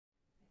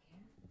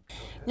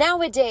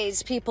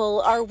Nowadays,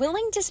 people are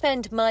willing to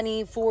spend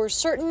money for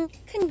certain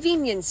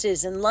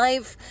conveniences in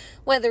life,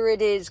 whether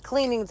it is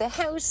cleaning the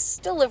house,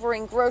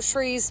 delivering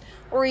groceries,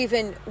 or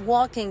even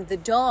walking the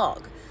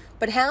dog.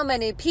 But how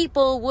many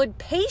people would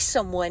pay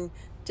someone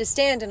to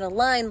stand in a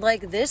line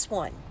like this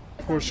one?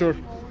 For sure.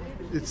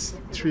 It's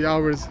 3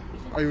 hours.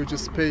 I would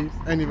just pay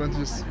anyone to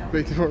just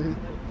wait for me,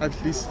 at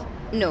least.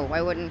 No,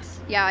 I wouldn't.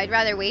 Yeah, I'd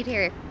rather wait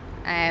here.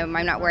 I'm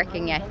not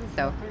working yet,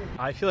 so.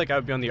 I feel like I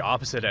would be on the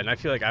opposite end. I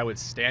feel like I would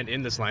stand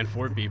in this line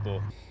for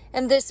people.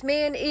 And this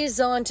man is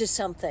on to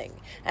something.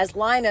 As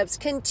lineups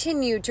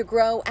continue to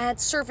grow at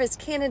Service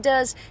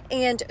Canada's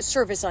and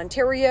Service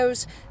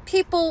Ontario's,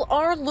 people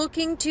are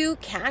looking to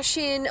cash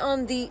in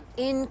on the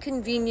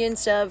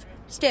inconvenience of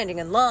standing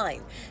in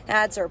line.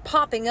 Ads are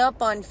popping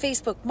up on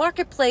Facebook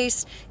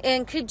Marketplace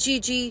and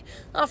Kijiji,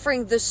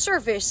 offering the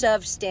service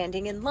of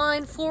standing in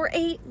line for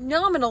a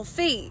nominal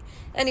fee,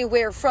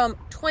 anywhere from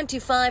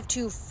 $25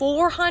 to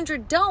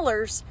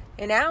 $400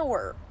 an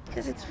hour.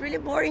 Because it's really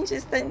boring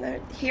just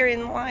standing here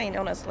in line,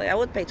 honestly. I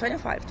would pay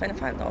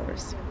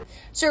 $25.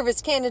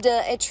 Service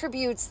Canada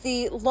attributes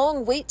the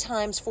long wait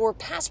times for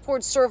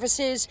passport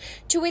services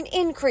to an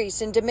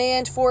increase in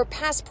demand for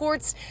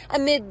passports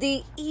amid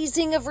the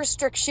easing of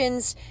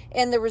restrictions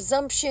and the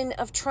resumption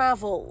of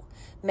travel.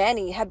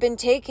 Many have been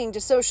taking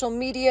to social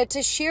media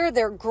to share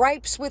their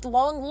gripes with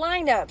long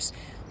lineups,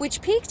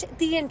 which piqued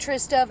the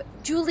interest of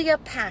Julia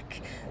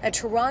Pack, a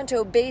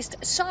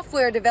Toronto-based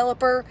software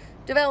developer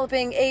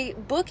developing a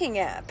booking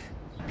app.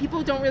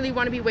 People don't really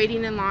want to be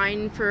waiting in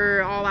line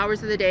for all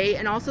hours of the day,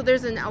 and also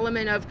there's an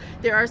element of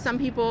there are some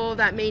people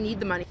that may need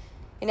the money.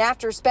 And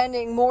after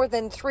spending more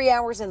than 3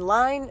 hours in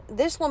line,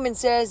 this woman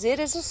says it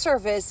is a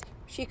service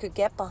she could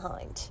get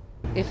behind.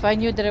 If I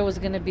knew that it was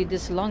going to be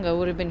this long, I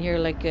would have been here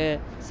like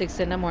 6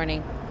 in the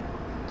morning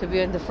to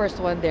be on the first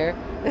one there.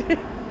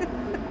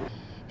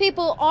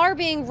 People are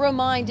being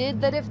reminded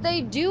that if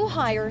they do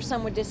hire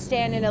someone to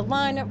stand in a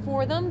lineup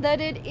for them,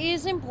 that it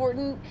is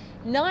important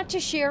not to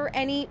share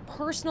any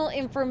personal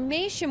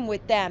information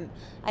with them.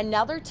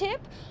 Another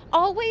tip,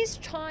 always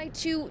try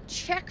to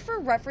check for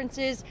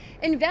references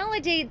and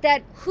validate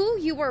that who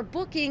you are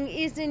booking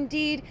is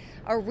indeed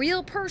a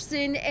real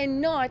person and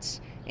not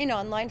an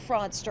online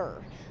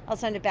fraudster. I'll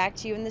send it back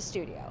to you in the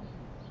studio.